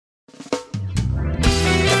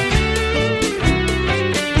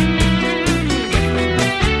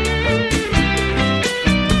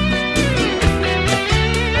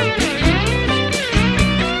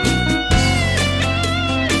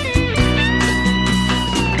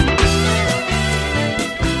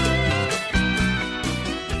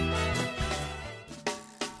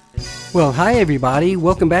Well, hi everybody.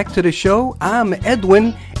 Welcome back to the show. I'm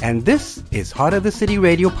Edwin, and this is Heart of the City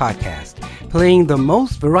Radio Podcast, playing the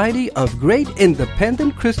most variety of great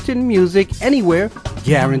independent Christian music anywhere,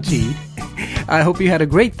 guaranteed. I hope you had a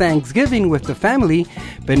great Thanksgiving with the family,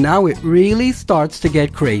 but now it really starts to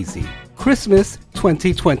get crazy. Christmas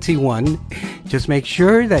 2021. Just make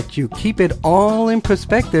sure that you keep it all in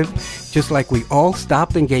perspective. Just like we all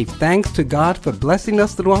stopped and gave thanks to God for blessing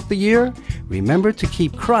us throughout the year, remember to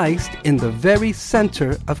keep Christ in the very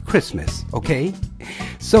center of Christmas, okay?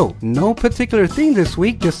 So, no particular theme this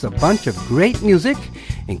week, just a bunch of great music,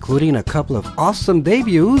 including a couple of awesome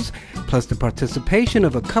debuts, plus the participation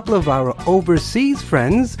of a couple of our overseas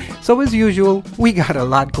friends. So as usual, we got a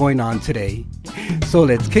lot going on today. So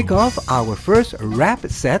let's kick off our first rap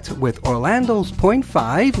set with Orlando's Point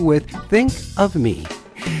 5 with Think of Me.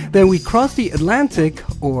 Then we cross the Atlantic,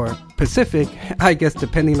 or Pacific, I guess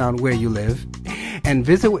depending on where you live, and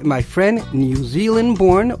visit with my friend New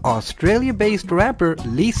Zealand-born, Australia-based rapper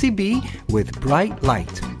Lacey B with Bright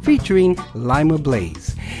Light, featuring Lima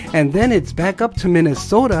Blaze. And then it's back up to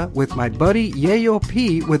Minnesota with my buddy Yayo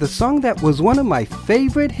P with a song that was one of my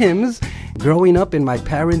favorite hymns growing up in my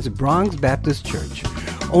parents' Bronx Baptist Church.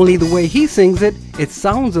 Only the way he sings it, it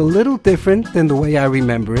sounds a little different than the way I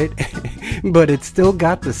remember it, but it's still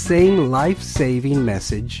got the same life-saving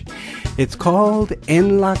message. It's called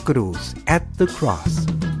En la Cruz, at the cross.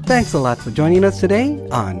 Thanks a lot for joining us today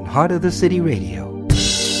on Heart of the City Radio.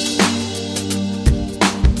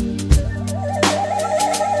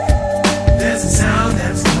 There's a sound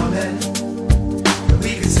that's coming that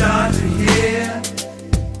we can start to hear,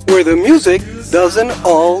 where the music doesn't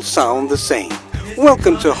all sound the same.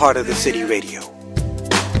 Welcome to Heart of the City Radio.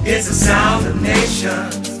 It's the sound of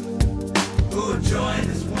nations who have joined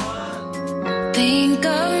as one. Think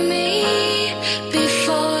of me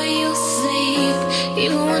before you sleep,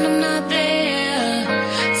 even when I'm not there.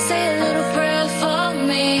 Say a little prayer for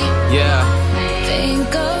me. Yeah.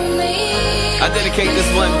 Think of me. I dedicate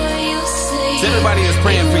this one before you sleep, to everybody that's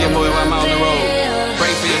praying for your boy while I'm out on the road.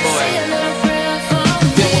 Pray for your boy.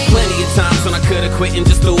 There were plenty of times when I could have quit and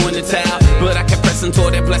just threw in the towel, but I kept pressing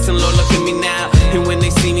toward that blessing. Lord, look at me now. And when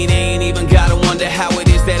they see me, they ain't even gotta wonder how it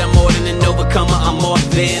is that I'm more than an overcomer. I'm more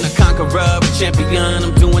than a conqueror, a champion.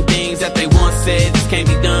 I'm doing things that they once said this can't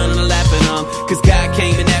be done, and I'm laughing cause God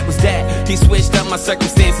came and that was that. He switched up my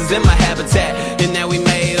circumstances and my habitat, and now we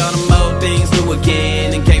made all the old things new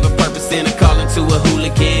again, and gave a purpose and a calling to a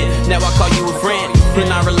hooligan. Now I call you a friend,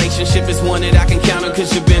 and our relationship is one that I can count on,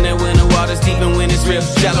 cause you've been there when the water's deep and when it's real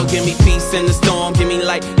shallow. Give me peace in the storm, give me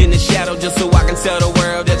light in the shadow, just so I can tell the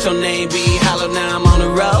world that your name be hallowed. Now I'm on the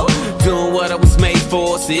road, doing what I was made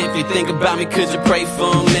for. So if you think about me, could you pray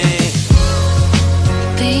for me?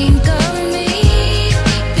 Think of me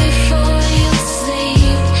before you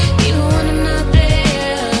sleep, even when I'm not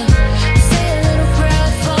there. Say a little prayer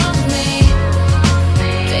for me.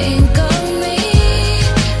 Think of me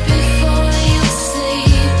before you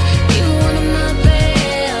sleep, even when I'm not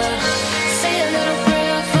there. Say a little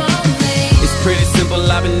prayer for me. It's pretty simple,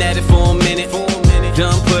 I've been at it for a minute.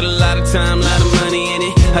 Done put a lot of time, a lot of money in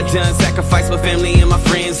it. I done sacrificed my family and my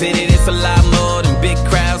friends in it. It's a lot more than big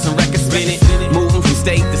crowds and records spinning. Moving from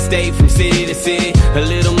state to state, from city to city. A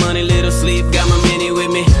little money, little sleep, got my mini with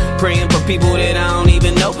me. Praying for people that I don't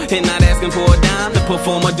even know, and not asking for a dime to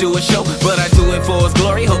perform or do a show, but I do it for His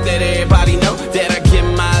glory. Hope that everybody know that I give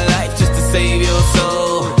my life just to save your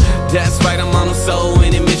soul. That's right, I'm on a soul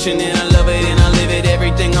winning mission, and I love it and I live it.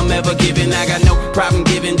 Everything I'm ever giving, I got no problem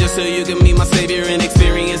giving, just so you can meet my Savior and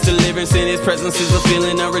experience deliverance. In His presence is a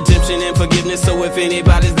feeling of redemption and forgiveness. So if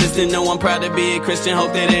anybody's listening, know I'm proud to be a Christian.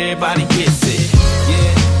 Hope that everybody gets it.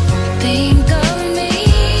 Yeah. Think of me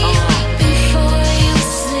before you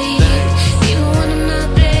sleep, even when I'm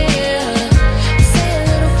not there. Say a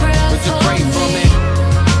little prayer Would you for pray for me.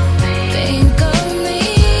 me? Think of me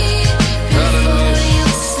before you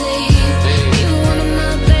sleep, even when I'm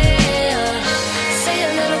not there. Say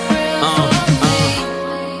a little prayer for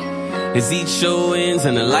me. As each show ends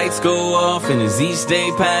and the lights go off, and as each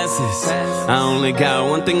day passes, I only got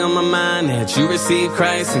one thing on my mind, that you receive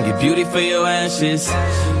Christ and get beauty for your ashes.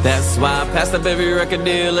 That's why I passed up every record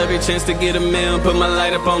deal, every chance to get a meal, put my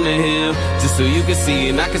light up on the hill, just so you can see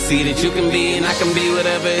and I can see that you can be, and I can be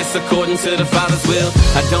whatever, it's according to the Father's will.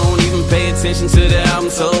 I don't even pay attention to the album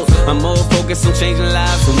sold, I'm more focused on changing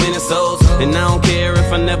lives and winning souls. And I don't care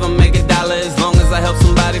if I never make a dollar, as long as I help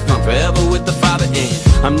somebody find forever with the Father.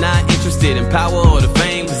 And I'm not interested in power or the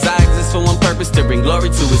fame, cause I exist for one purpose, to bring glory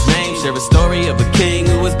to His name. Share a story of a king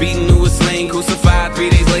who was beaten, who was slain, crucified, 3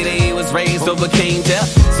 days later He was raised. overcame death.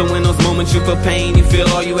 So in those moments you feel pain, you feel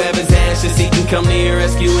all you have is ashes, He can come to your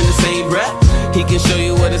rescue in the same breath. He can show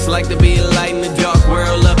you what it's like to be a light in the dark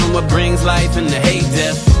world, loving what brings life and to hate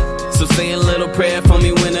death. So say a little prayer for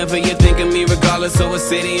me whenever you think of me, regardless of what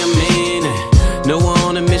city I'm in. Know we're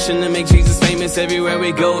on a mission to make Jesus famous everywhere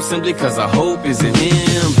we go, simply cause our hope is in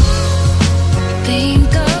Him.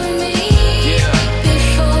 Think of me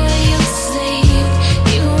before you sleep,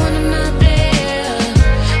 even when I'm not there.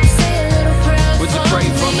 Say a little prayer. Would you pray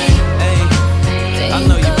for me? Hey, I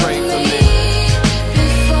know you pray for me.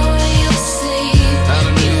 Before you sleep,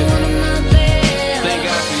 even when I'm not there. Thank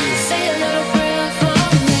God for you. Say a little prayer for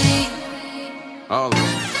me. All of it.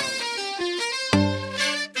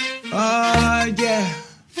 Yeah.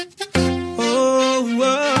 Oh,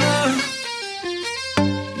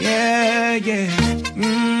 yeah, yeah.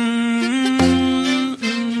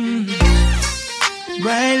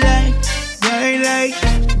 Bright light, bright light,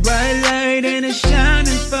 bright light, and it's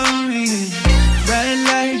shining for me. Bright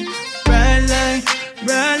light, bright light,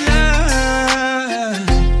 bright light.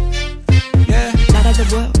 Yeah. Light of the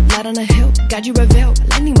world, light on the hill, God you reveal,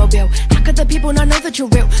 lightning mobile. How could the people not know that you're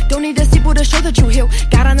real? Don't need to see people to show that you heal.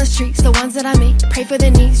 God on the streets, the ones that I meet, pray for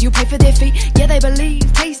their knees, you pray for their feet. Yeah, they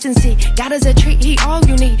believe, taste and see. God is a treat, He all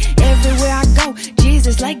you need. Everywhere I go,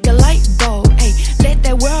 Jesus like a light bulb. Hey, let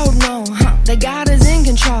that world know, that God is in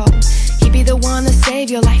control. He be the one to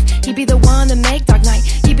save your life. He be the one to make dark night.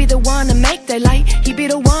 He be the one to make that light. He be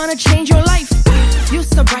the one to change your life. You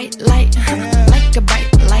so bright light, like a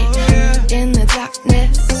bright light in the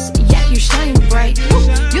darkness. Yeah, you shine bright.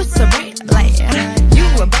 You so bright light. You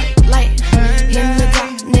a bright light in the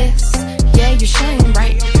darkness. Yeah, you shine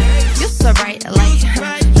bright. You so bright light.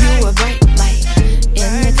 You a bright light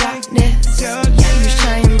in the darkness. Yeah, you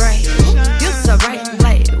shine bright. You so bright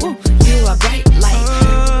light. Ooh, you a bright light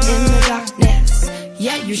in the darkness.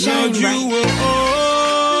 Yeah, you shine Lord, bright. you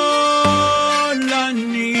are all I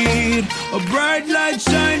need. A bright light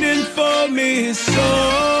shining for me is all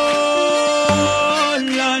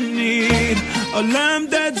I need. A lamp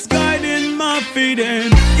that's guiding my feet,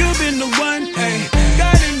 and you've been the one, hey,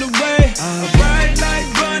 guiding the way. A bright light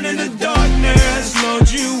burning the darkness. Lord,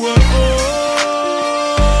 you are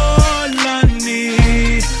all I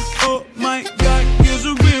need. Oh my God,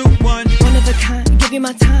 you're a real one. One of a kind, give you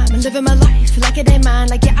my time and living my life like it ain't mine.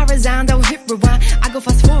 Like yeah, I resign, don't hit rewind. I go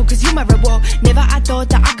fast forward cause you my reward. Never I thought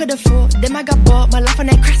that I could afford. Then I got bored, my life on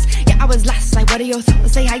that crest. Yeah, I was lost, like what are your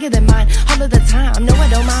thoughts? Say higher than mine, all of the time. No, I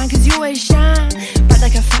don't mind cause you always shine. Bright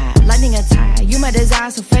like a fire, lightning a tire. You my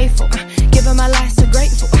desire so faithful, giving my life so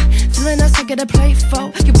grateful. Feeling us like a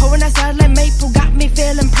playful. You pouring outside like maple, got me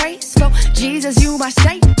feeling praiseful. Jesus, you my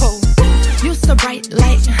staple. You so bright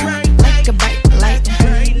light, like a bright light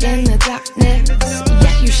in the darkness.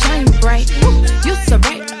 Yeah, you shine bright. You so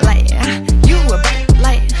bright light. You a bright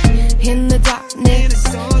light in the darkness.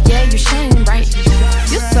 Yeah, you shine bright.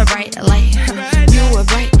 You so bright light. You a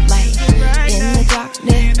bright light in the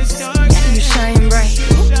darkness. Yeah, you shine bright.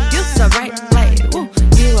 You so bright light. Ooh,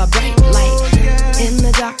 you a bright light in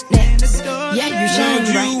the darkness. Yeah, you shine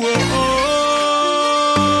Lord, bright. you are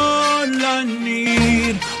all I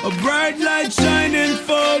need. A bright light shining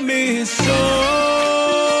for me is all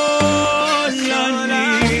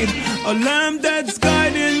I need. A lamp that's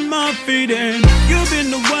guiding my feet, and you've been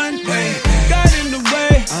the one, hey, guiding the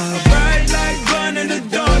way. A bright light burning the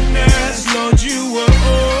darkness. Lord, you are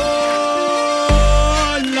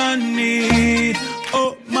all I need.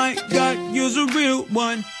 Oh my God, you're a real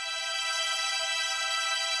one.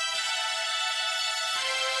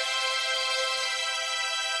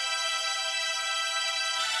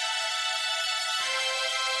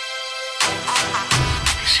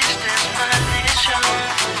 Hiciste maldición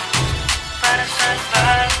para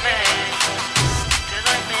salvarme. Te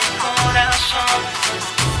doy mi corazón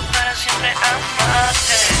para siempre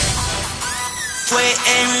amarte. Fue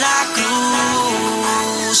en la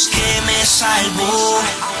cruz que me salvó.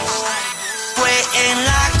 Fue en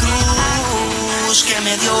la cruz que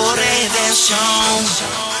me dio redención.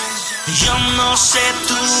 Yo no sé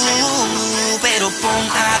tú, pero pon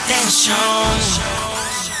atención.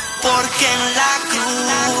 Porque en la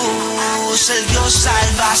cruz Él dio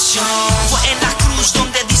salvación. Fue en la cruz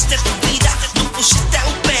donde diste tu vida, no pusiste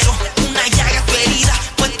un pero, una llaga tu herida.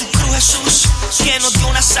 Fue en tu cruz Jesús que nos dio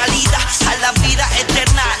una salida a la vida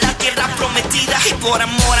eterna, la tierra prometida. Y por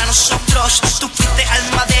amor a nosotros, tú fuiste al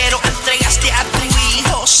madero, entregaste a tu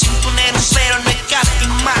hijo sin poner un pero, no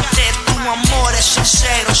escatimaste. Tu amor es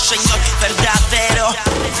sincero, Señor, verdadero,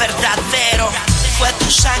 verdadero. Fue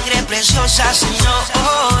tu sangre preciosa, Señor,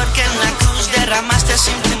 que en la cruz derramaste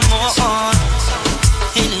sin temor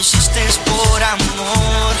y lo hiciste por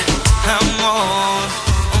amor. amor.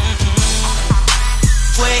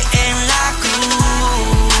 Fue en la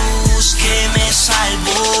cruz que me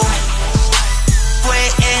salvó. Fue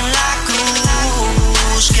en la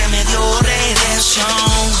cruz que me dio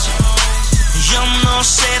redención. Yo no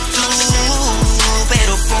sé tú,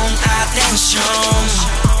 pero pon atención,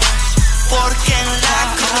 porque en la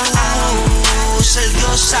cruz Él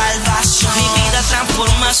dio salvación. Mi vida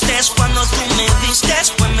transformaste cuando tú me diste,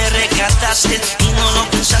 pues me rescataste y no lo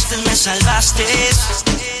pensaste, me salvaste.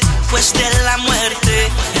 Pues de la muerte,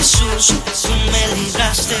 Jesús, tú me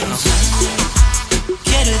libraste.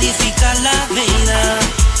 Quiero edificar la vida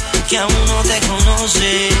que aún no te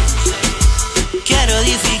conoce. Quiero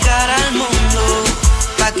edificar al mundo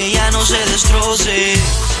para que ya no se destroce.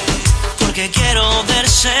 Porque quiero ver,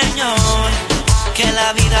 Señor, que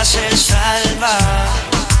la vida se salva.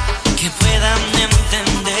 Que puedan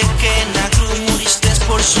entender que en la cruz muriste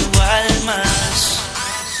por sus almas.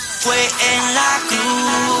 Fue en la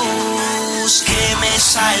cruz que me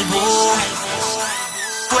salvó.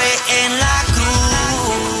 Fue en la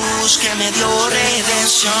cruz que me dio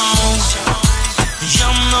redención.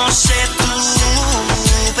 Yo no sé tú,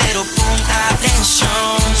 pero pon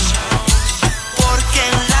atención, porque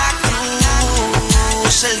en la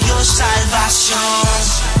cruz Él dio salvación.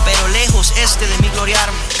 Pero lejos de mí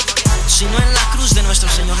gloriarme, sino en la cruz de nuestro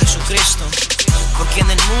Señor Jesucristo, porque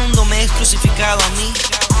en el mundo me he crucificado a mí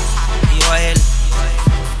y yo a Él.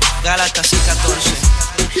 Gálatas 6:14.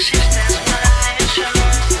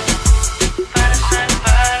 Para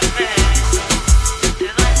salvarme, te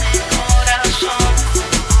doy mi corazón,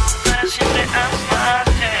 para siempre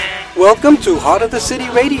amarte. Welcome to Heart of the City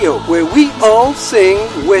Radio, where we all sing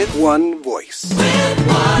with one voice.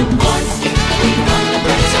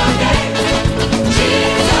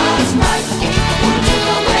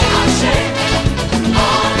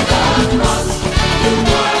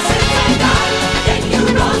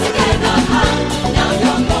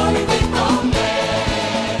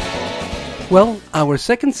 Well, our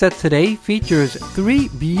second set today features three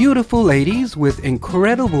beautiful ladies with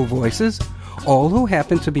incredible voices, all who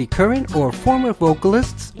happen to be current or former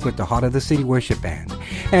vocalists with the Heart of the City Worship Band.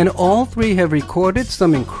 And all three have recorded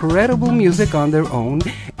some incredible music on their own,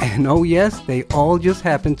 and oh yes, they all just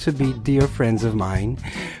happen to be dear friends of mine.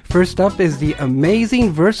 First up is the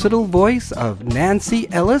amazing versatile voice of Nancy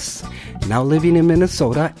Ellis, now living in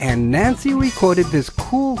Minnesota, and Nancy recorded this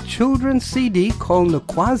cool children's CD called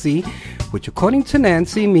Nakwazi, which according to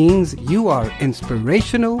Nancy means you are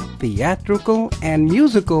inspirational, theatrical, and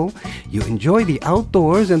musical. You enjoy the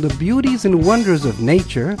outdoors and the beauties and wonders of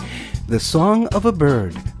nature, the song of a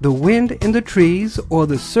bird, the wind in the trees, or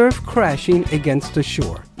the surf crashing against the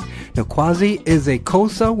shore. Nakwazi is a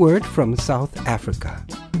Xhosa word from South Africa.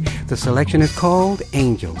 The selection is called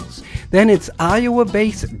Angels. Then it's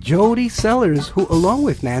Iowa-based Jody Sellers, who along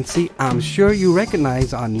with Nancy, I'm sure you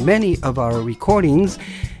recognize on many of our recordings.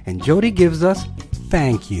 And Jody gives us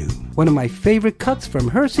Thank You, one of my favorite cuts from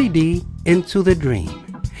her CD, Into the Dream.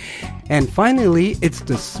 And finally, it's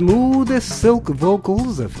the smoothest silk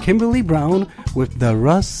vocals of Kimberly Brown with the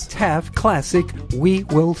Russ Taff classic, We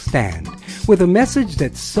Will Stand, with a message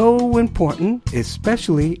that's so important,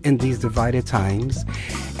 especially in these divided times.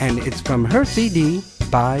 And it's from her CD,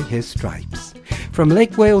 By His Stripes. From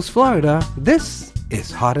Lake Wales, Florida, this is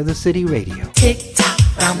Heart of the City Radio. Tick-tock,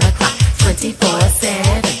 round the clock,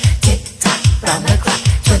 24/7. Tick-tock, round the clock,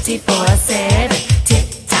 24/7.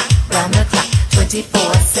 Tick-tock, round the clock,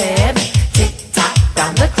 24/7. Tick-tock,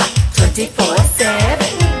 round the clock, 24/7.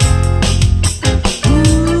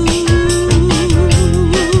 Ooh,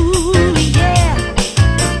 yeah.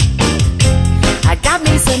 I got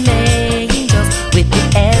me some angels with me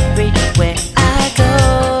everywhere I go.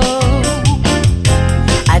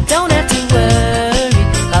 I don't have to worry,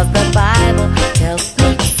 'cause the Bible tells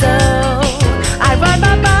me so. I ride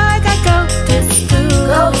my bike, I go to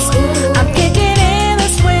school. I'm kicking in a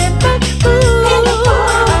swimming pool.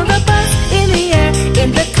 On the bus, in the air,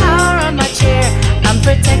 in the car, on my chair.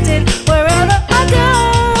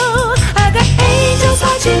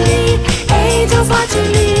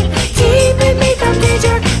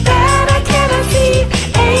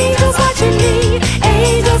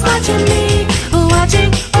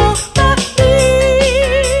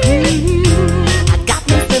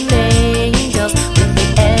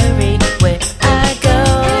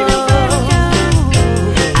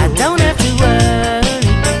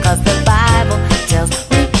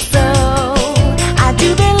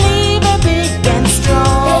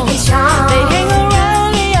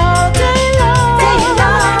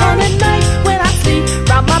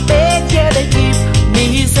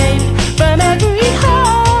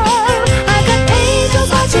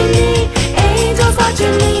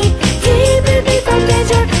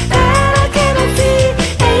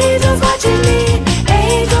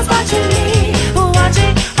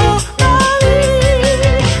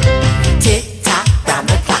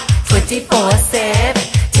 24/7.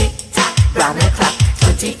 Tick tock round the clock.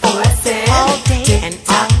 24/7. All day Tick and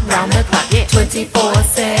tock all round the clock. Yeah.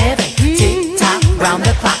 24/7. Tick tock round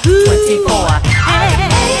the clock. 24.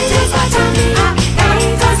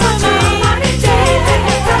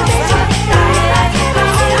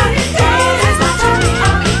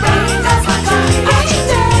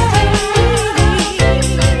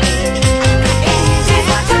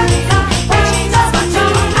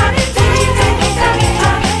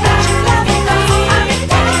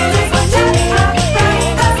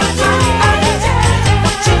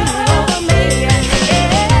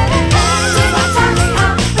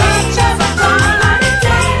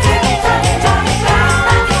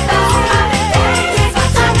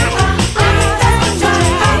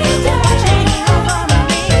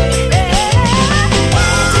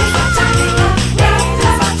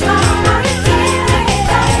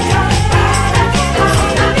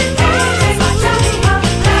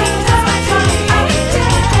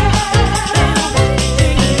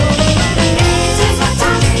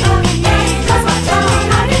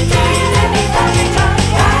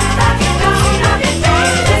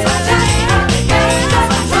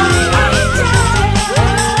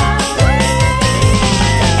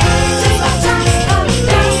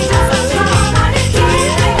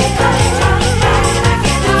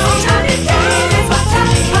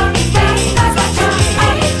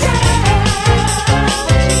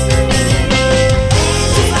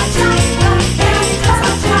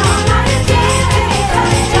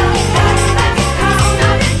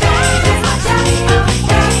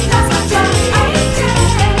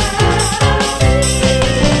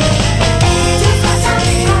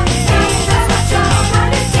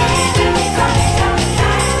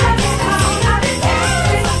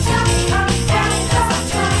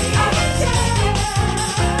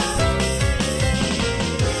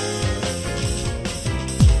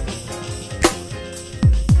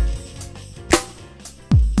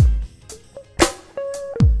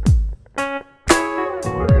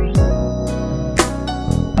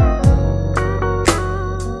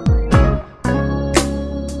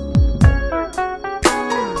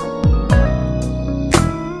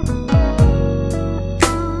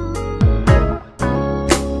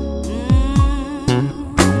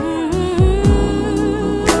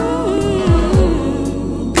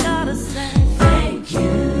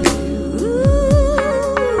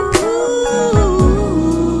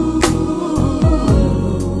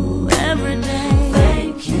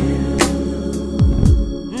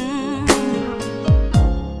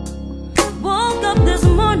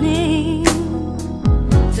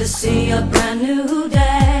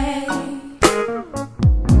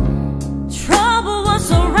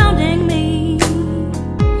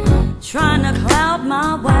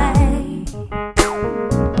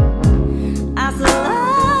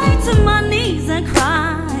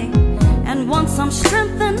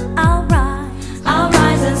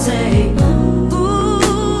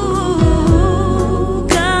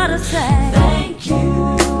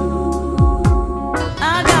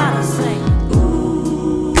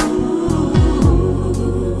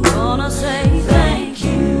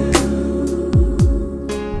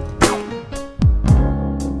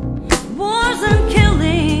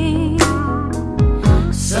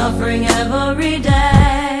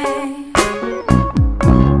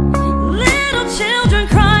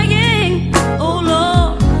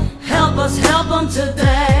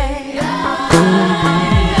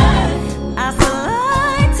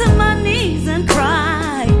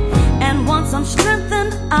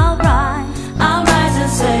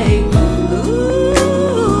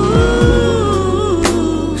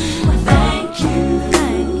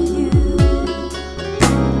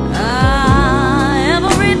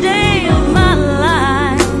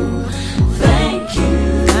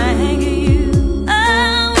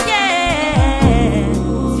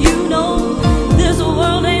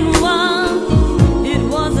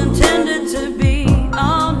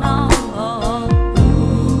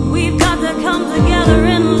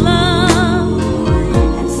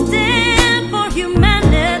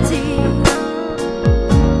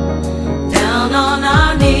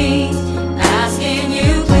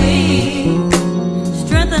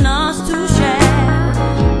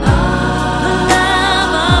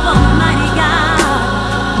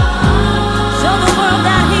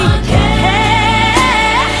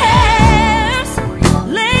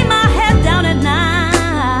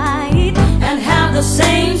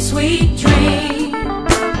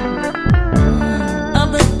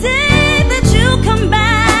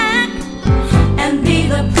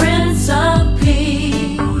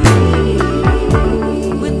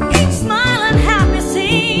 With each smile and happy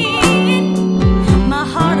scene, my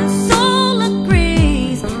heart is so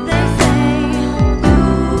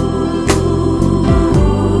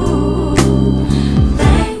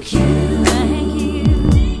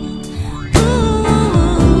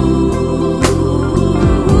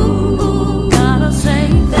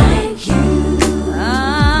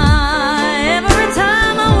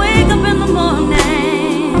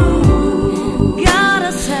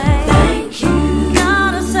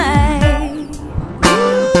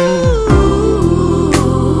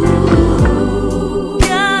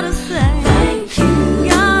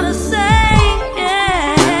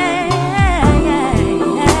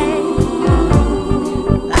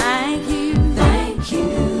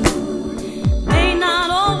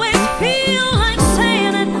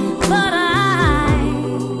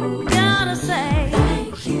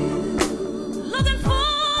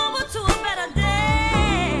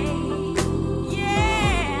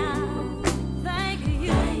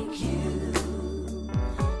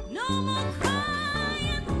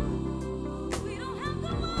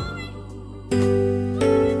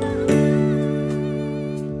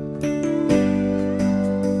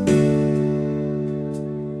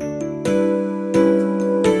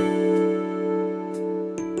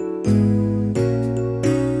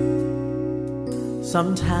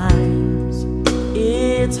Sometimes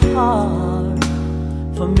it's hard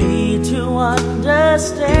for me to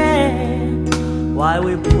understand why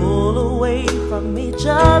we pull away from each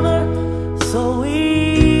other so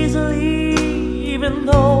easily, even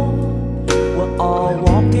though we're all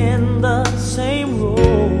walking the same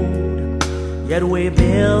road. Yet we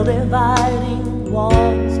build dividing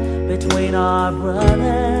walls between our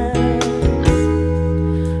brothers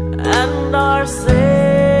and ourselves.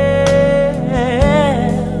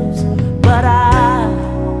 But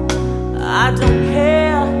I don't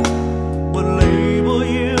care what label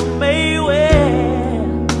you may wear.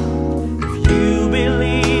 If you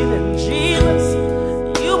believe in Jesus,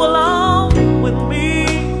 you belong with me.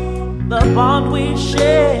 The bond we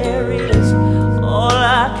share is all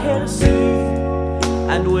I can see,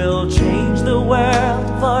 and will change the world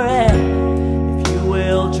forever if you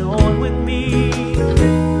will join with me.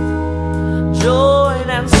 Join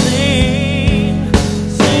and sing.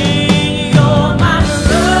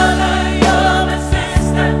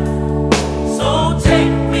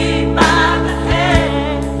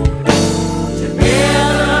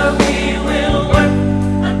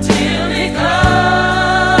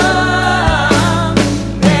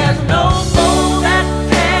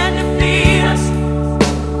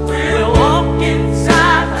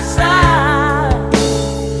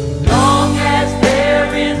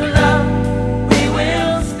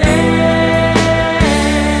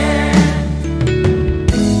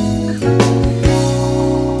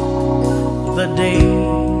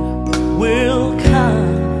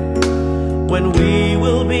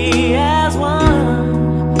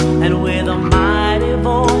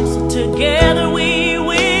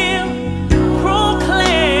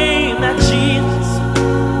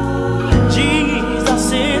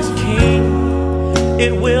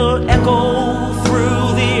 It will echo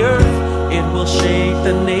through the earth, it will shake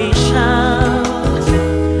the nations,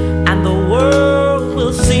 and the world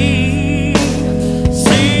will see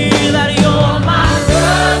that you're my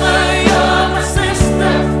brother, you're my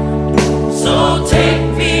sister. So take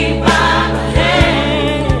me by the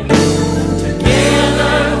hand,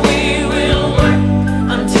 together we will work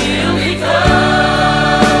until we come.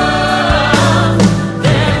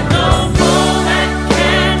 There's no foe that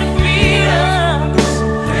can defeat us.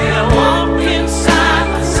 Walking side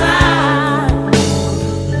by side,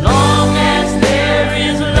 long as there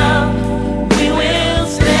is love, we will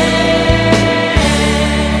stand.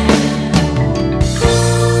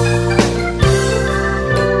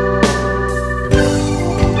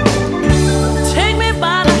 Take me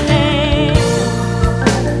by the hand,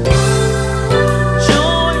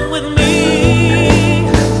 join with me,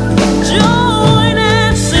 join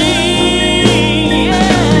and sing.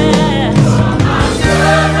 Yeah.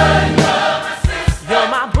 You're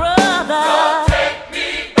my brother. Take me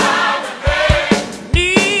by the hand.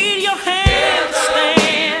 Need your hand to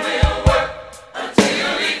stand. We'll work until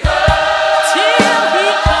he comes. Till he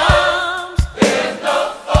comes. There's no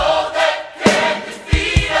foe that can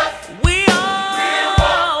defeat us. We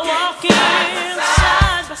are walking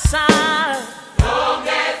side by side. Long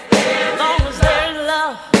as there's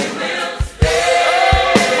love, we will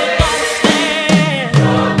stand. We're gonna stand.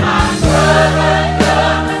 You're my brother.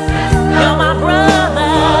 You're my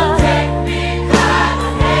brother. Take me by the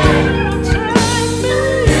hand. Take me.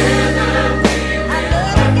 Together we will work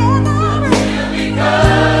until we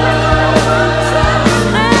come.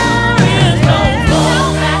 There is no foe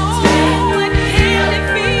that can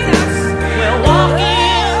defeat us. We're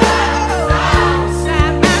walking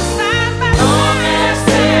side by side. Long as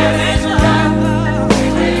there is love, we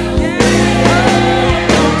will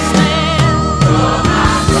stand. You're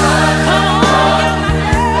my brother. Come on.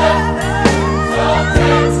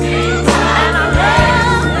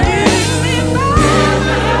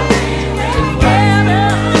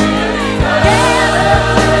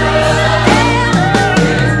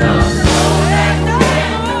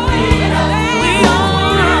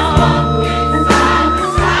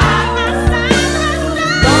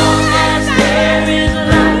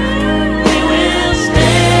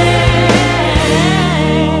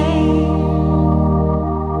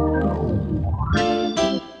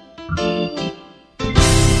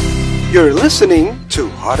 You're listening to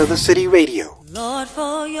Heart of the City Radio. Lord,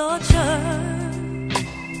 for your church,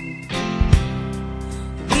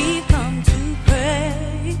 we've come to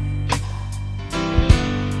pray.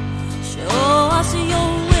 Show us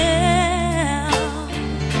your will,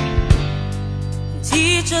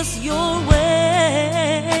 teach us your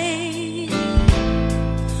way.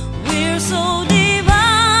 We're so divided,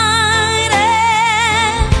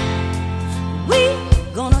 we're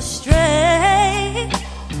gonna stray.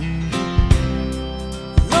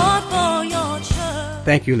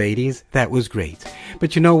 Thank you, ladies. That was great.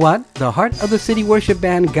 But you know what? The Heart of the City Worship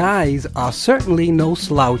Band guys are certainly no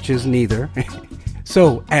slouches neither.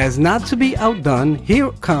 So, as not to be outdone,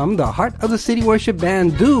 here come the Heart of the City Worship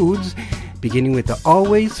Band dudes, beginning with the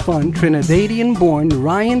always fun Trinidadian-born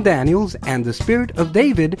Ryan Daniels and the Spirit of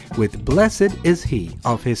David with Blessed Is He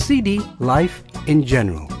of his CD, Life in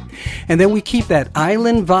General. And then we keep that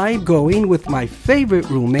island vibe going with my favorite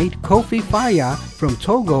roommate, Kofi Faya from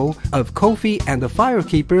Togo of Kofi and the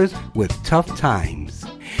Firekeepers with Tough Times.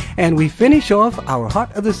 And we finish off our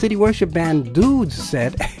Heart of the City Worship Band dudes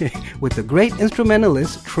set with the great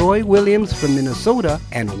instrumentalist Troy Williams from Minnesota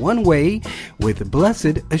and One Way with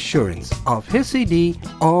Blessed Assurance of his CD,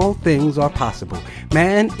 All Things Are Possible.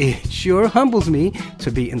 Man, it sure humbles me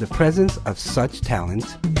to be in the presence of such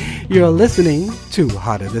talent. You're listening to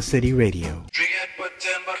Heart of the City Radio.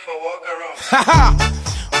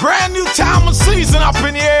 Brand new time of season up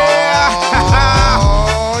in the air.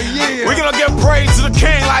 Oh, yeah. We're gonna give praise to the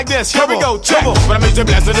King like this. Here we go. Check. But I made you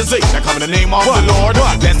blessed is he that come in the name of the Lord.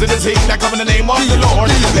 Blessed is he that come in the name of the Lord.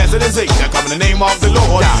 Blessed is he that come in the name of the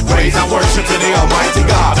Lord. Praise and worship to the Almighty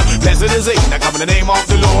God. Blessed is he that come in the name of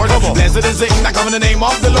the Lord. Blessed is he that come in the name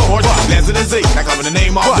of the Lord. Blessed is he that come in the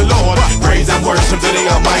name of the Lord. Praise and worship to the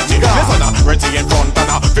Almighty God. Listen, ready in front and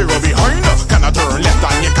a fear behind. Can I turn left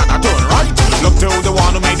and you cannot turn right? Look to the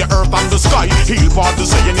one who made the earth and the sky. He'll part the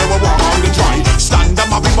sea and you will walk on the dry. Stand up,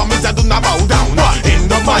 my people, means I do not bow down. In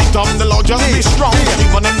the might of the Lord, just be strong.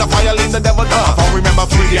 Even in the fire, in the devil, remember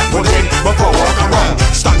free and put in before walk around.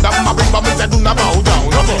 Stand up, my people, means I do not bow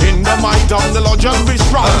down. In the might of the Lord, just be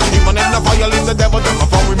strong. Even in the fire, in the devil,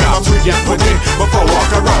 remember free and put in before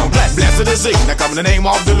walk around. Blessed is he that come in the name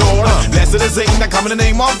of the Lord. Blessed is he that come in the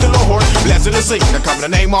name of the Lord. Blessed is he that come in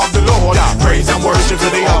the name of the Lord. Praise and worship to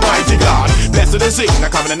the Almighty God. Blessed is he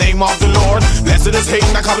that come in the name of the Lord. Blessed is he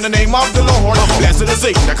that come in the name of the Lord. Blessed is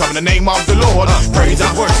he that come in the name of the Lord. Praise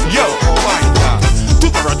and worship. Yo, oh my God.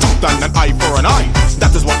 Tooth for a tooth and an eye for an eye.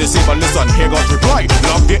 That is what they say, but listen, here God's reply.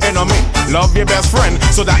 Love your enemy, love your best friend,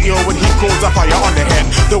 so that you when he calls a fire on the head.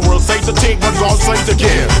 The world says to take, but God says to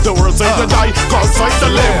give. The world says to die, God says to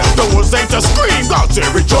live. The world says to scream, God says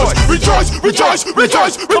rejoice, rejoice, rejoice,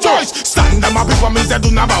 rejoice, rejoice. Stand up, my people, means they do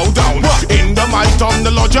not bow down. In the might of the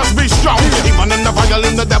Lord, just be strong. Even in the fire,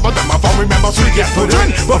 in the devil, them my phone, remember to get put in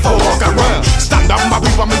before walk around. Stand up, my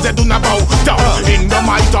people, means they do not bow down. In the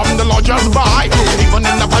might of the Lord, just buy. Even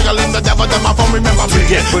in the fire, in the devil, them my phone, remember to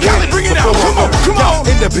get put in. Bring it out, come on, come on.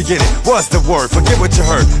 In the beginning was the word, forget what you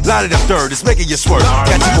heard. Line it up third, it's making you swerve.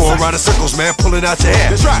 Got you going around in circles, man, pulling out your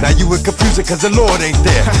hair. Now you in confusion cause the Lord ain't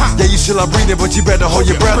there. Yeah, you still are breathing, but you better hold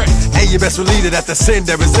your breath. And you best believe it at the sin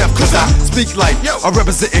there is death. Cause I speak life, I'm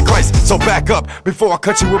representing Christ. So back up before I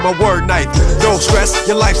cut you with my word knife. No stress,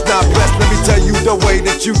 your life's not blessed. Let me tell you the way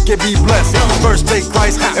that you can be blessed. First take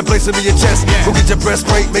Christ and place him in your chest. Go get your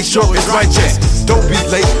breastplate, make sure it's righteous. Don't be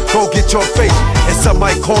late, go get your faith. And some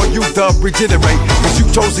might call you the regenerate, cause you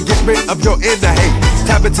chose to get rid of your inner hate.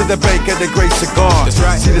 Tap into the bank and the grace of God.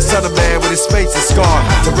 See the Son of Man with his face is scarred.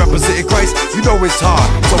 To represent Christ, you know it's hard.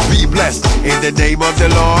 So be blessed in the name of the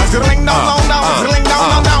Lord. Ring down,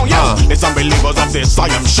 yo. There's unbelievers of this, I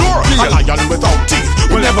am sure. A lion without teeth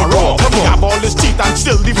will never roar. He have all his teeth and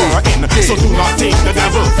still devour in. So do not take the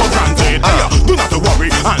devil for granted. Do not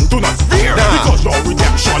worry and do not fear, because your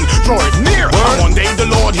redemption draw it near. And one day the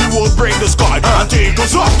Lord, he will break the sky and take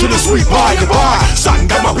us up to the sweet by the bar.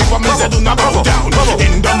 Stand up, my people, means they do not bow down.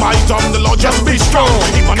 In the might of the Lord, just be strong.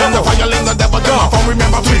 Even in the fire, in the devil, them phone,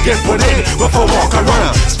 remember to get put in before walk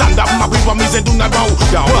around. Stand up, my people, means they do not bow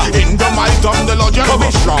down. In the might of the Lord, just be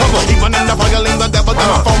strong. Even in the fire, in the devil,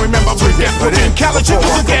 them phone, remember to get put in. College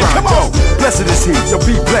again, come on. Blessed is he, so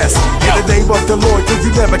be blessed. In the name of the Lord, till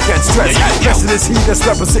you never get stressed. Blessed is he that's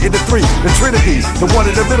representing the three, the Trinity. The one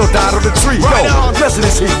in the middle died on the tree. Yo, blessed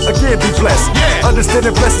is he, again be blessed. Understand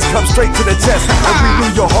that blessings come straight to the chest. And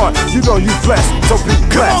renew your heart, you know you blessed. So be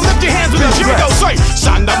blessed. Come on, lift your hands with us, here we go, say.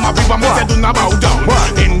 Stand up, my people, means they do not bow down.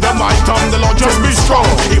 In the might of the Lord, just be strong.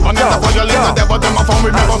 Even in the fire, in the devil, them my phone,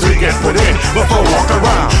 remember to get put in before walk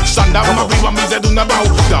around. Stand up, my people, means they do not bow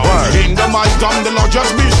down. In the might of the Lord,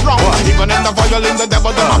 just be strong. Even in the fire, in the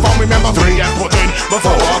devil, them my phone, remember to get put in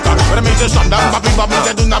before walk around. But I mean, just stand up, my people, means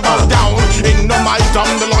they do not bow down. In the might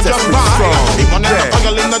of the Lord, just be strong. Even in the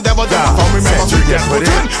fire, in the devil, them my phone, remember to get put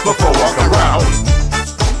in before walk around.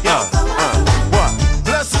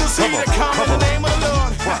 Blessed is he that come in the name of the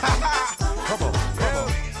Lord. Come on.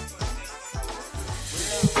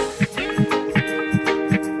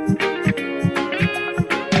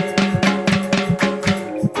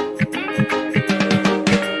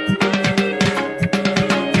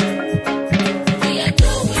 We are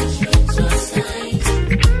going through some signs.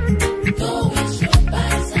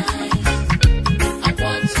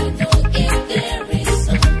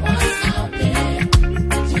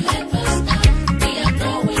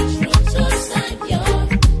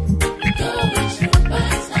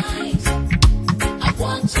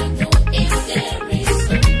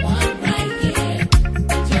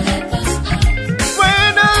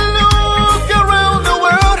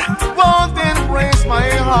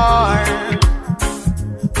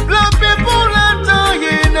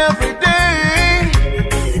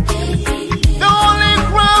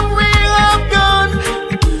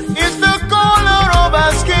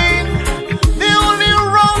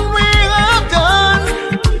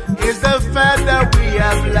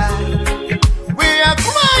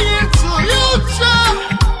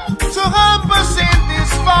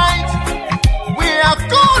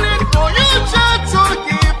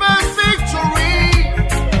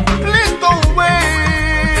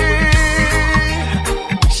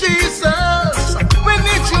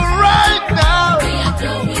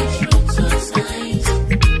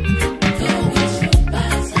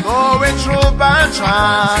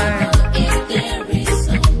 time.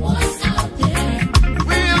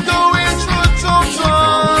 We are going through a tough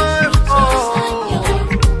time. Oh,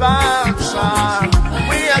 bad time.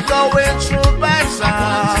 We are going through bad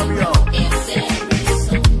time, yo.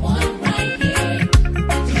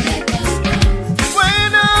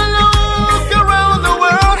 When I look around the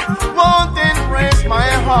world, one thing breaks my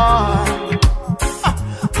heart.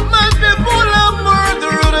 My people are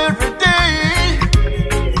murdered every day.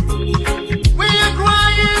 We are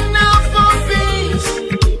crying now.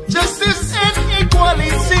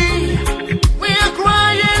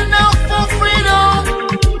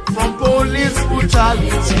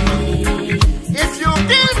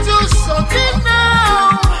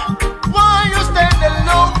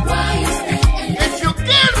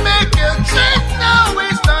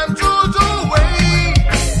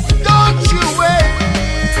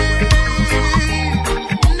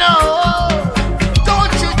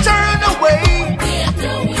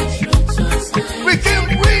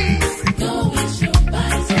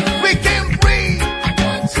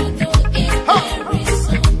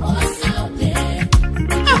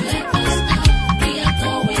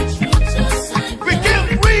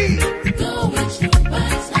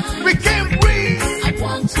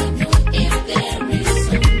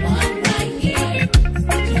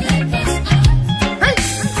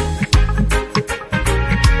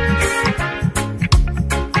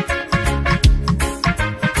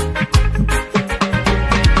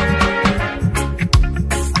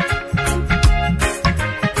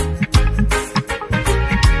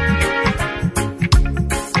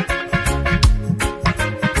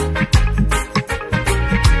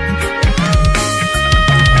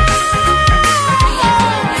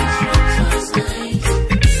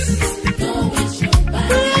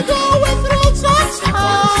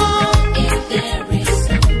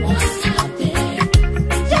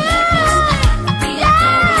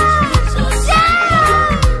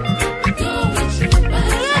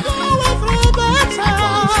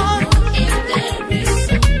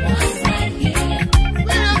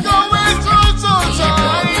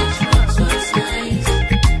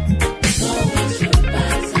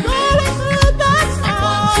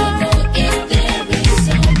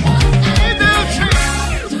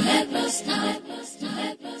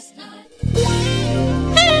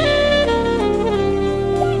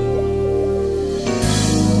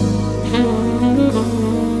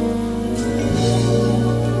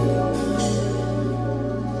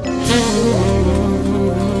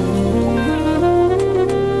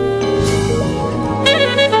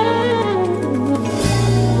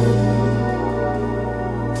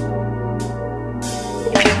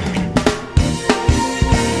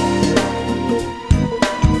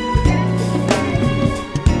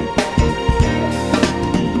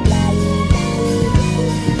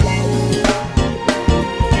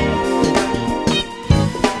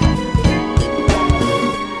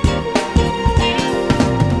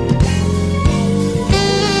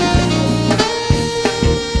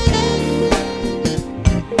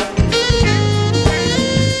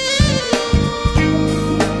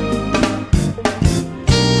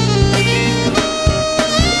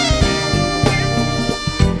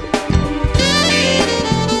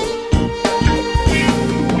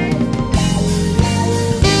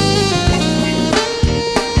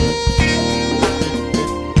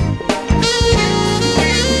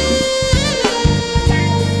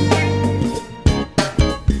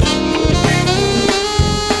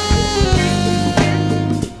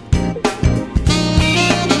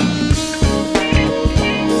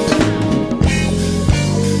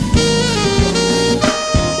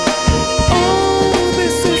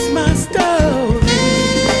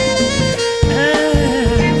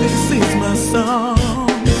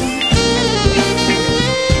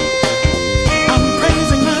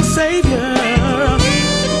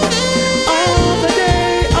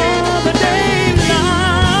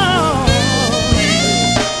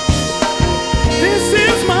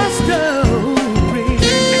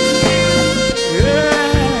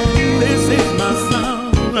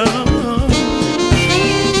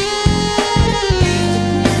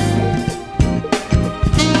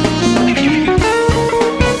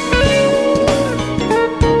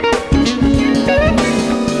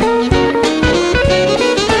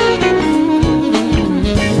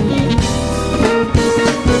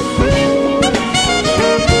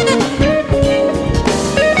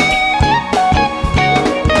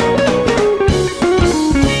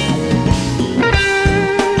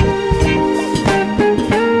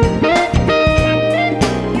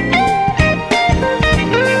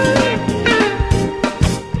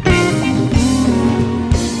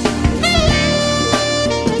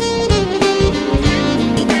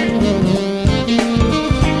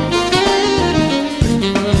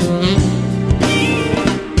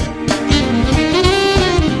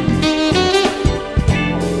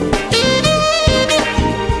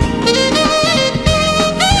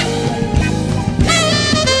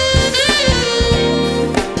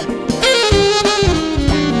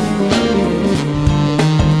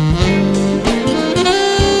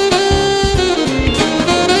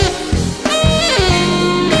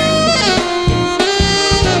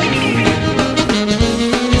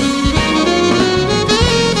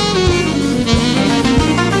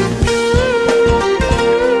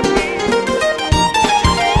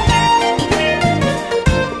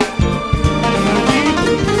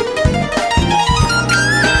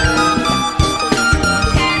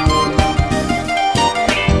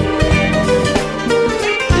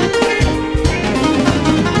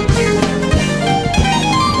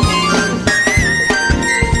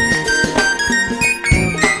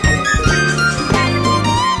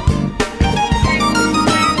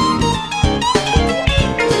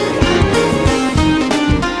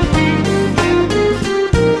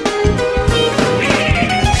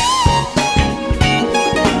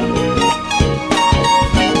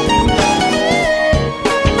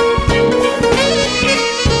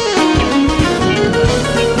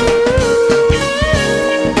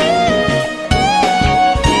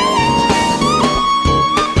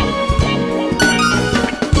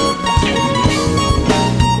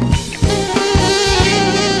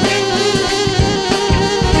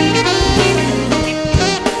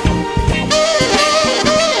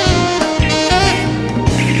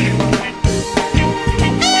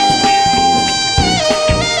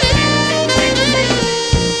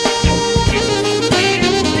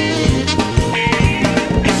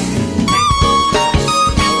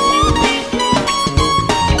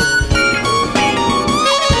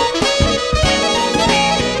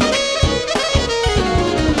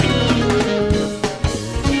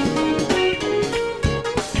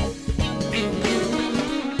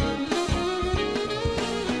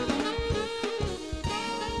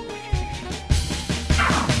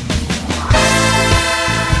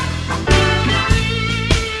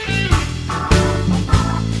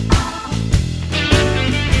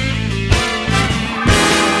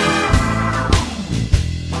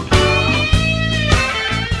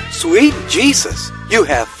 Texas. You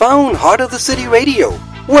have found Heart of the City Radio.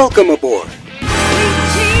 Welcome aboard.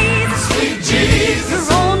 Sweet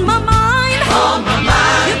Jesus, you're on my mind. On my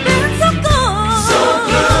mind. You've been so good. So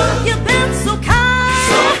good. You've been so kind.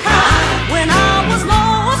 So kind. When I was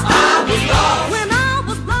lost. I was lost. When I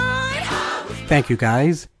was blind. Thank you,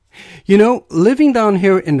 guys. You know, living down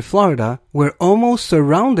here in Florida, we're almost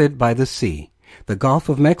surrounded by the sea. The Gulf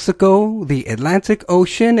of Mexico, the Atlantic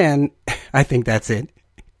Ocean, and I think that's it.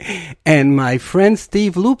 And my friend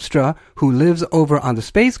Steve Loopstra, who lives over on the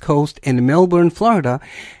Space Coast in Melbourne, Florida,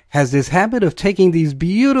 has this habit of taking these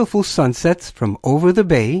beautiful sunsets from over the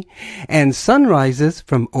bay and sunrises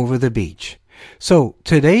from over the beach. So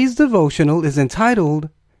today's devotional is entitled,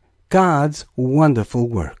 God's Wonderful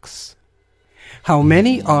Works. How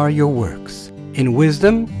many are your works? In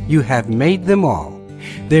wisdom you have made them all.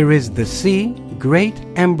 There is the sea, great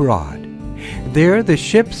and broad. There the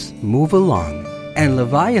ships move along, and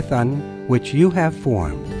Leviathan, which you have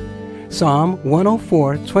formed. Psalm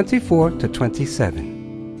 104, 24-27.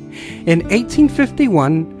 In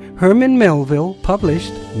 1851, Herman Melville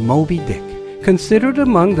published Moby Dick, considered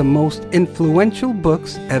among the most influential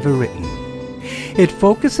books ever written. It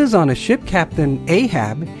focuses on a ship captain,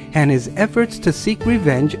 Ahab, and his efforts to seek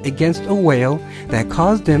revenge against a whale that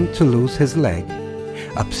caused him to lose his leg.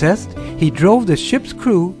 Obsessed, he drove the ship's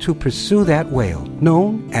crew to pursue that whale,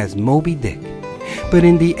 known as Moby Dick. But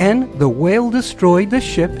in the end, the whale destroyed the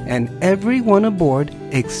ship and everyone aboard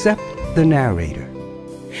except the narrator.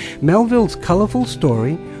 Melville's colorful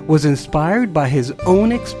story was inspired by his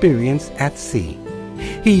own experience at sea.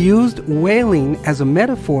 He used whaling as a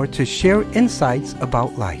metaphor to share insights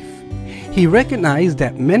about life. He recognized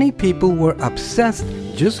that many people were obsessed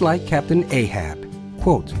just like Captain Ahab.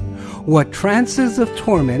 Quote, "What trances of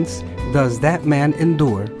torments does that man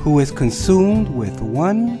endure who is consumed with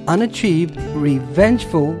one unachieved,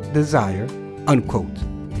 revengeful desire?" Unquote.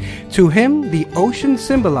 To him, the ocean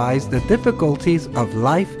symbolized the difficulties of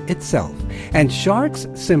life itself, and sharks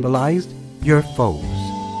symbolized your foes.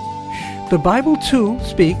 The Bible too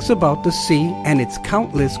speaks about the sea and its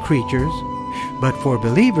countless creatures, but for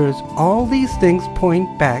believers, all these things point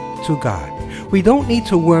back to God. We don't need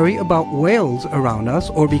to worry about whales around us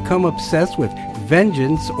or become obsessed with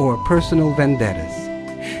vengeance or personal vendettas.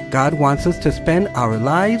 God wants us to spend our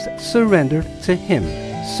lives surrendered to Him,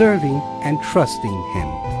 serving and trusting Him.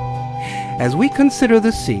 As we consider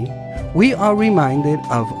the sea, we are reminded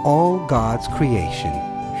of all God's creation.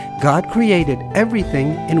 God created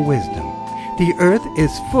everything in wisdom. The earth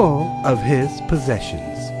is full of His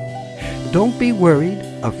possessions. Don't be worried,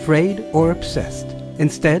 afraid, or obsessed.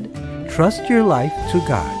 Instead, trust your life to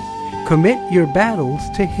God. Commit your battles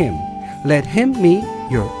to Him. Let Him meet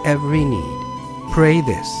your every need. Pray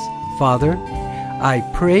this: Father, I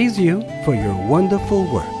praise you for your wonderful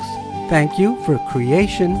works. Thank you for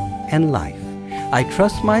creation and life. I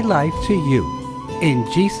trust my life to you. In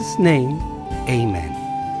Jesus' name, amen.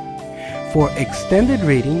 For extended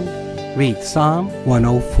reading, read Psalm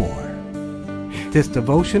 104. This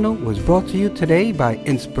devotional was brought to you today by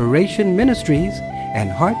Inspiration Ministries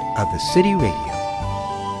and Heart of the City Radio.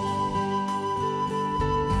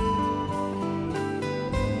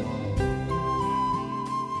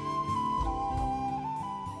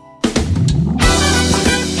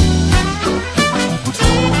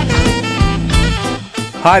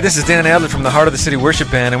 Hi, this is Dan Adler from the Heart of the City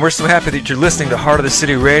Worship Band, and we're so happy that you're listening to Heart of the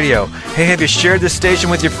City Radio. Hey, have you shared this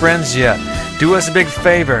station with your friends yet? Do us a big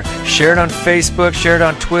favor. Share it on Facebook, share it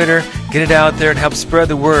on Twitter, get it out there and help spread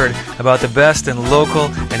the word about the best in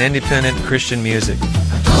local and independent Christian music. I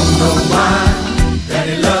don't know why that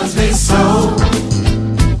He loves me so.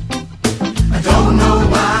 I don't know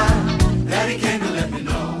why that He came to let me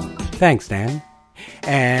know. Thanks, Dan.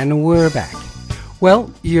 And we're back.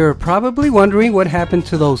 Well, you're probably wondering what happened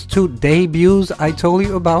to those 2 debuts I told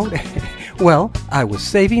you about. Well, I was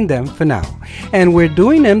saving them for now. And we're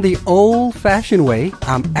doing them the old-fashioned way.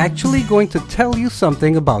 I'm actually going to tell you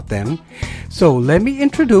something about them. So let me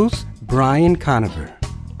introduce Brian Conover.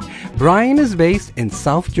 Brian is based in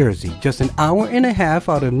South Jersey, just an hour and a half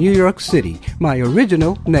out of New York City, my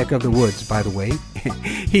original neck of the woods, by the way.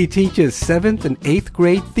 He teaches 7th and 8th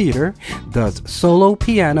grade theater, does solo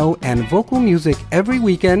piano and vocal music every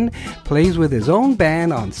weekend, plays with his own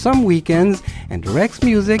band on some weekends, and directs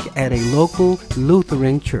music at a local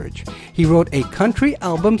Lutheran church. He wrote a country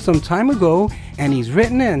album some time ago, and he's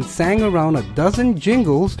written and sang around a dozen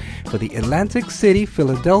jingles for the Atlantic City,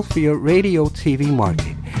 Philadelphia radio TV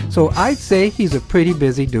market. So I'd say he's a pretty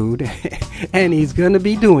busy dude, and he's going to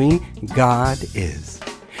be doing God Is.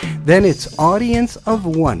 Then it's Audience of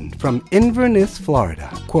One from Inverness, Florida.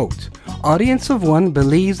 Quote, Audience of One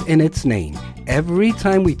believes in its name. Every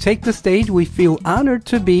time we take the stage, we feel honored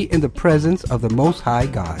to be in the presence of the Most High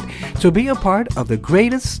God, to be a part of the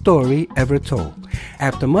greatest story ever told.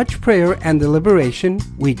 After much prayer and deliberation,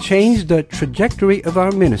 we changed the trajectory of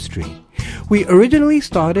our ministry. We originally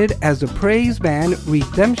started as a praise band,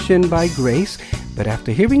 Redemption by Grace, but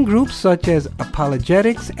after hearing groups such as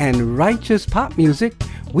Apologetics and Righteous Pop Music,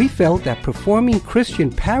 we felt that performing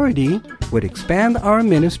Christian parody would expand our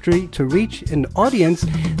ministry to reach an audience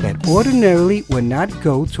that ordinarily would not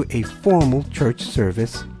go to a formal church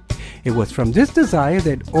service. It was from this desire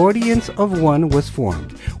that Audience of One was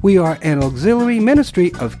formed. We are an auxiliary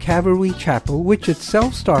ministry of Calvary Chapel, which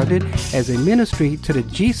itself started as a ministry to the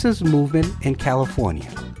Jesus movement in California.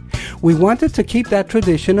 We wanted to keep that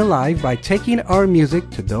tradition alive by taking our music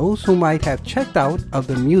to those who might have checked out of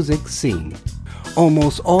the music scene.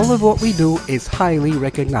 Almost all of what we do is highly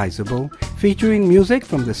recognizable, featuring music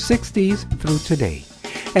from the 60s through today.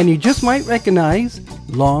 And you just might recognize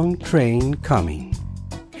Long Train Coming.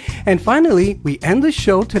 And finally, we end the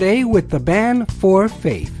show today with the band 4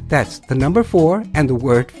 Faith. That's the number 4 and the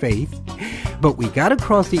word faith. But we got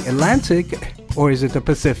across the Atlantic, or is it the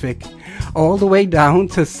Pacific, all the way down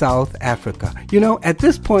to South Africa. You know, at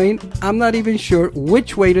this point, I'm not even sure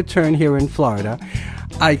which way to turn here in Florida.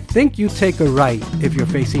 I think you take a right if you're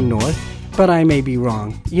facing north, but I may be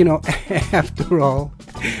wrong. You know, after all,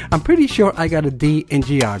 I'm pretty sure I got a D in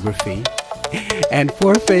geography. And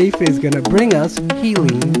 4 Faith is going to bring us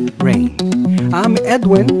Healing Rain. I'm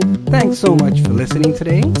Edwin. Thanks so much for listening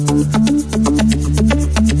today.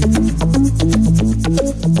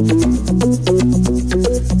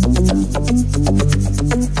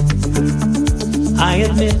 I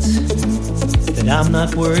admit that I'm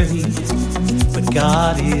not worthy, but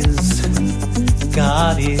God is,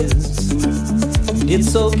 God is. And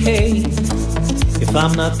it's okay if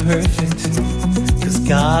I'm not perfect, 'cause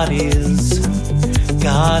God is,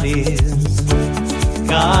 God is.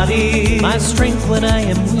 God is my strength when I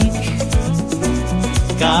am weak.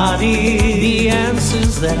 God is the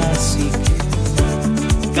answers that I seek.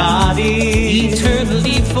 God is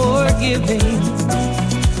eternally forgiving.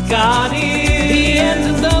 God is the end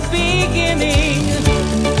and the beginning.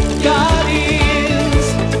 God is,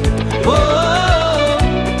 oh,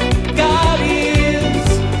 God is,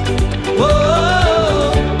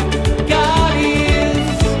 oh, God is,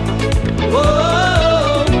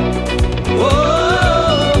 oh, oh.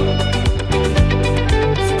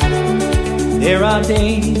 There are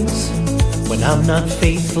days when I'm not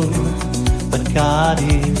faithful, but God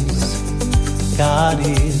is, God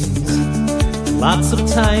is. Lots of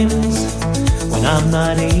times when I'm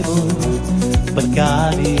not able, but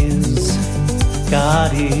God is,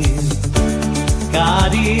 God is.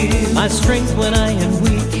 God is my strength when I am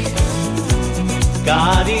weak.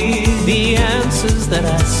 God is the answers that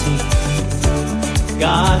I seek.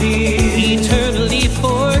 God is eternally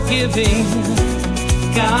forgiving.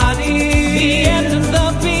 God is the end and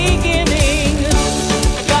the beginning.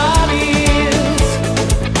 God is,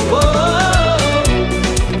 whoa.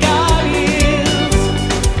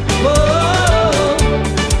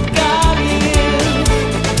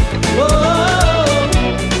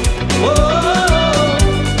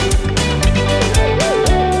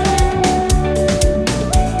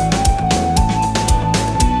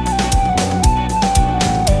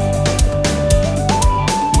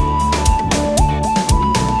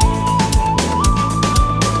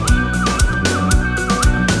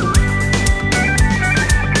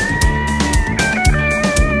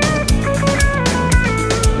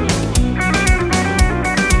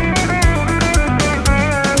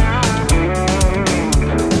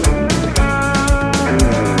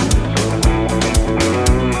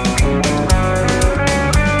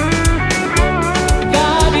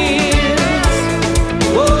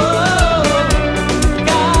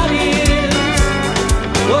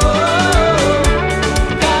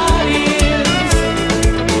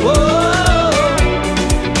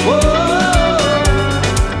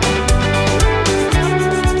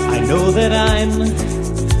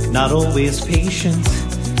 Not always patient,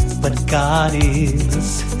 but God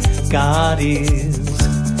is, God is.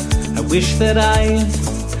 I wish that I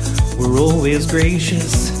were always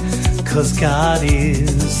gracious, 'cause God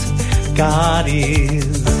is, God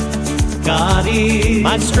is. God is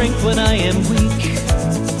my strength when I am weak.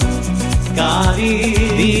 God is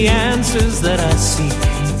the answers that I seek.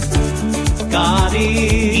 God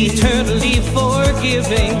is eternally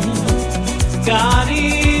forgiving. God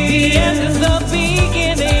is the end and the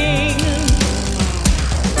beginning.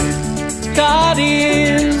 God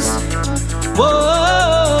is,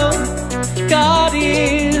 whoa, God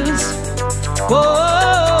is,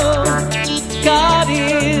 whoa.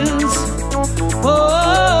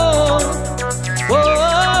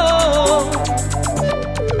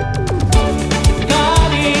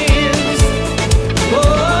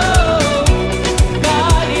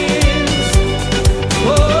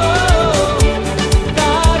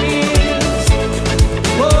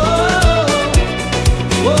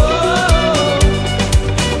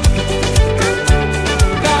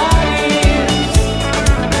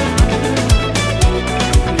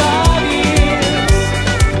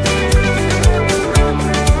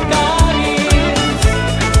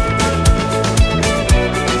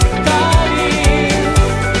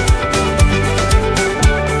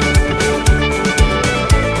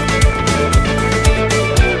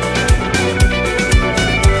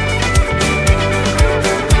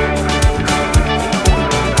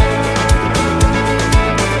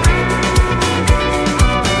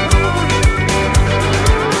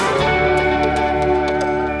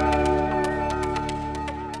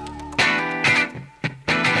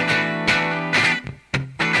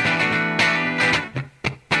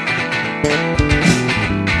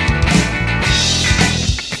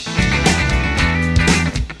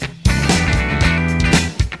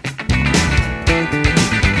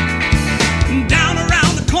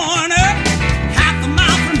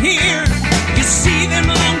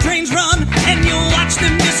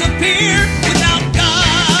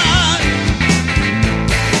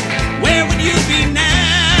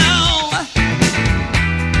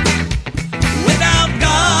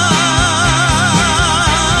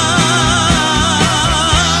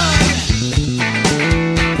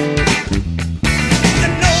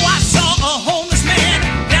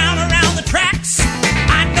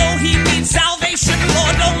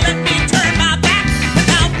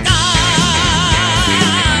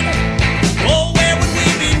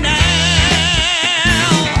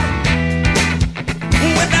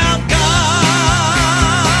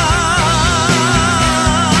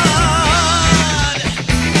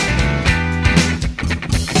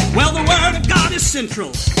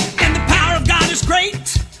 central, and the power of God is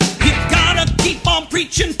great. You gotta keep on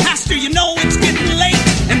preaching, Pastor, you know it's getting late.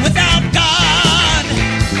 And without God,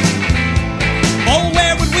 oh,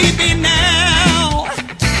 where would we be now?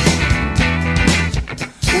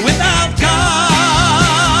 Without God.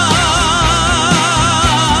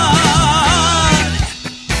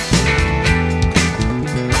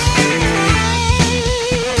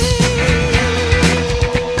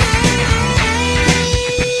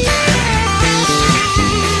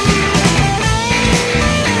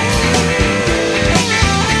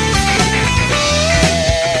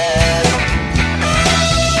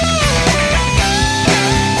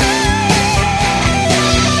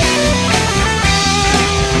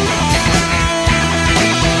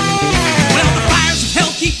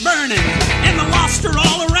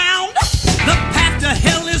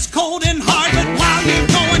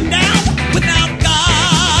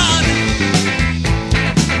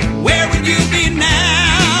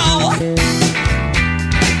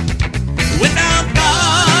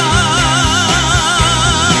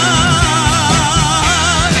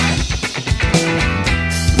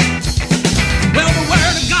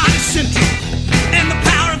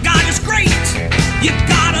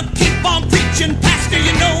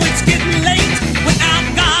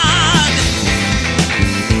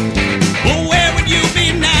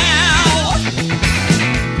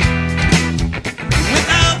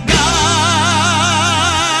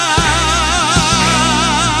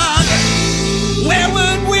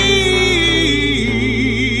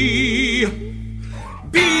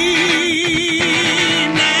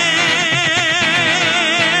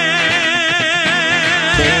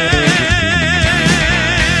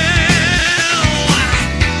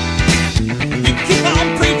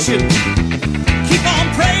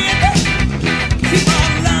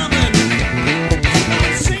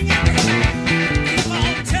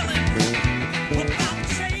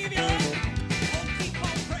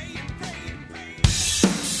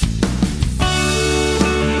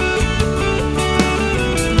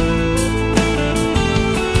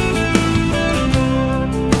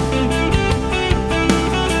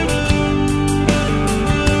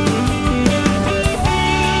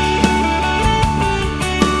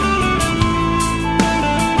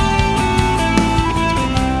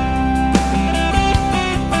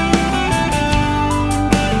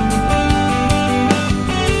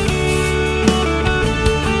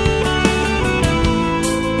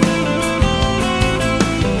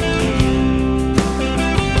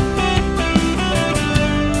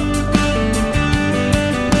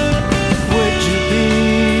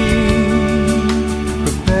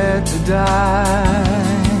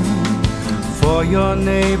 Your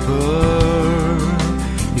neighbor,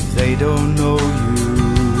 if they don't know you,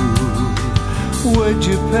 would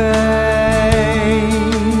you pay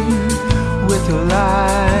with your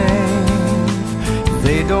life if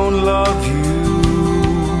they don't love you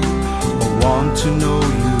or want to know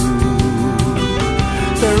you?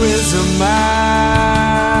 There is a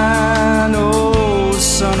man, oh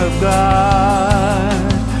Son of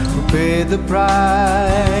God, who paid the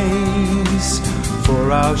price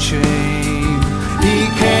for our shame. He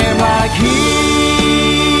came like heat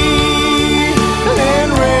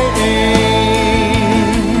and rain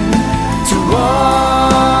to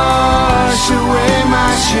wash away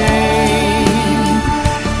my shame.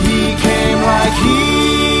 He came like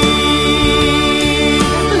heat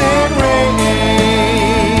and rain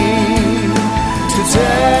to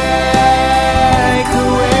take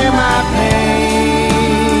away my pain.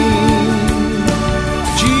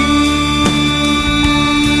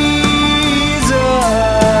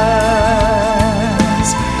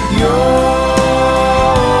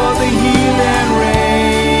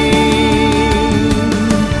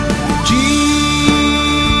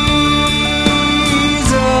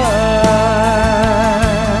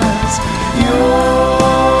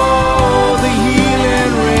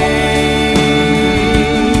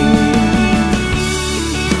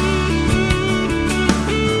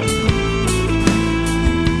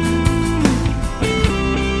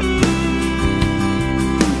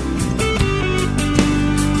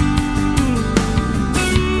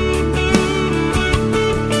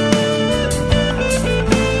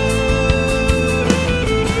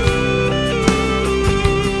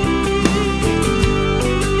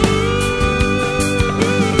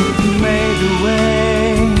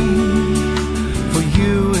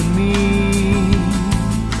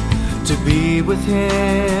 With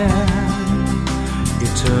him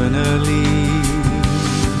eternally.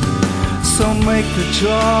 So make the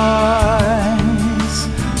choice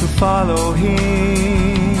to follow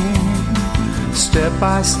him step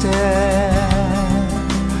by step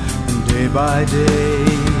and day day by day.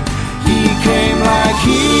 He came like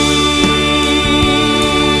healing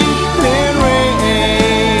rain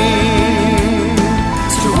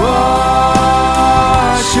to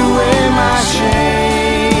wash away my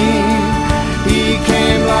shame. He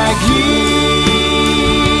came like healing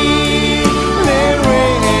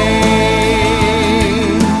rain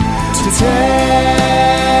to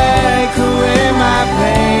take away my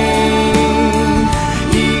pain.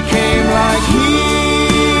 He came like healing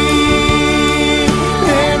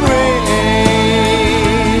rain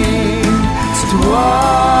to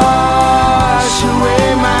wash away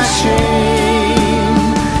my shame.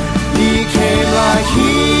 He came like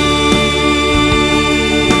healing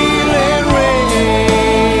rain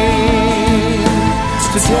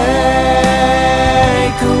to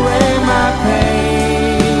take away my pain.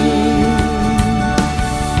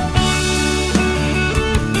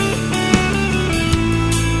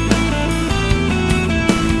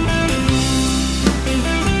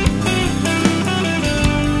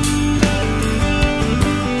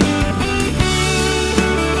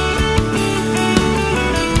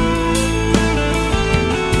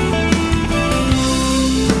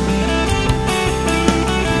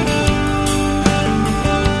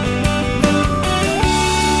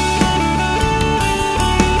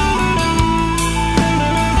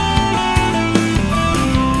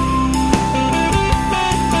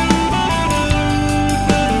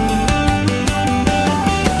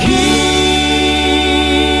 Healing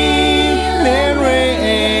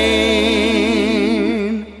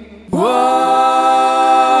rain,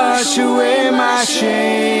 wash away my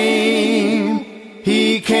shame.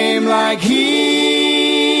 He came like healing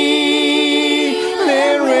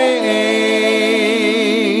rain,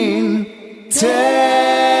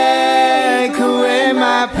 take away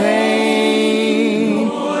my pain.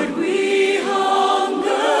 Lord, we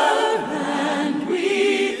hunger and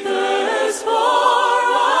we thirst for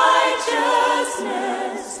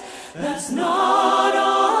righteousness that's not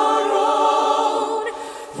our own,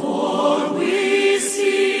 for we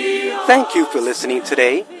see Thank you for listening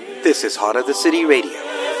today. This is Heart of the City Radio.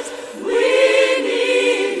 we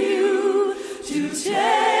need you to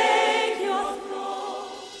take your throne.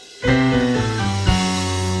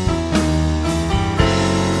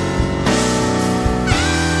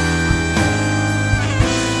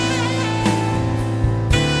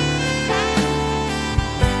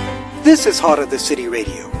 This is Heart of the City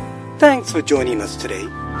Radio. Thanks for joining us today.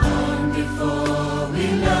 Long before we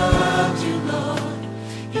loved you, Lord,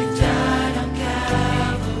 you died on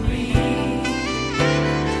Calvary.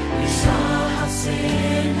 We saw how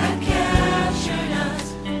sin had captured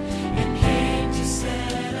us and came to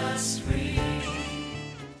set us free.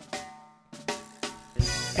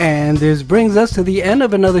 And this brings us to the end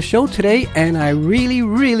of another show today, and I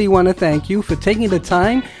really want to thank you for taking the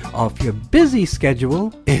time off your busy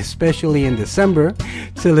schedule, especially in December,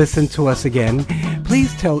 to listen to us again.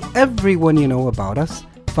 Please tell everyone you know about us.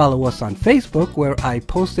 Follow us on Facebook, where I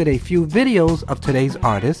posted a few videos of today's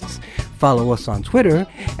artists. Follow us on Twitter.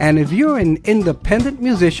 And if you're an independent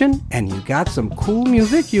musician and you got some cool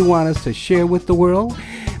music you want us to share with the world,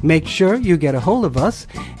 make sure you get a hold of us.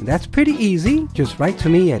 And that's pretty easy. Just write to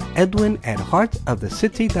me at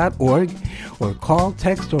edwin@heartofthecity.org, or call,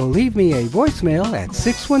 text, or leave me a voicemail at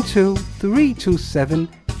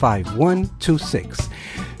 612-327-5126.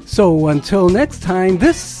 So until next time,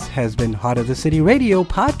 this has been Heart of the City Radio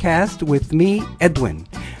podcast with me, Edwin.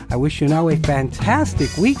 I wish you now a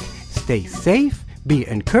fantastic week. Stay safe, be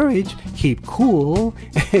encouraged, keep cool,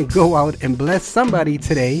 go out and bless somebody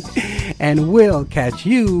today, and we'll catch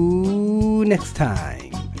you next time.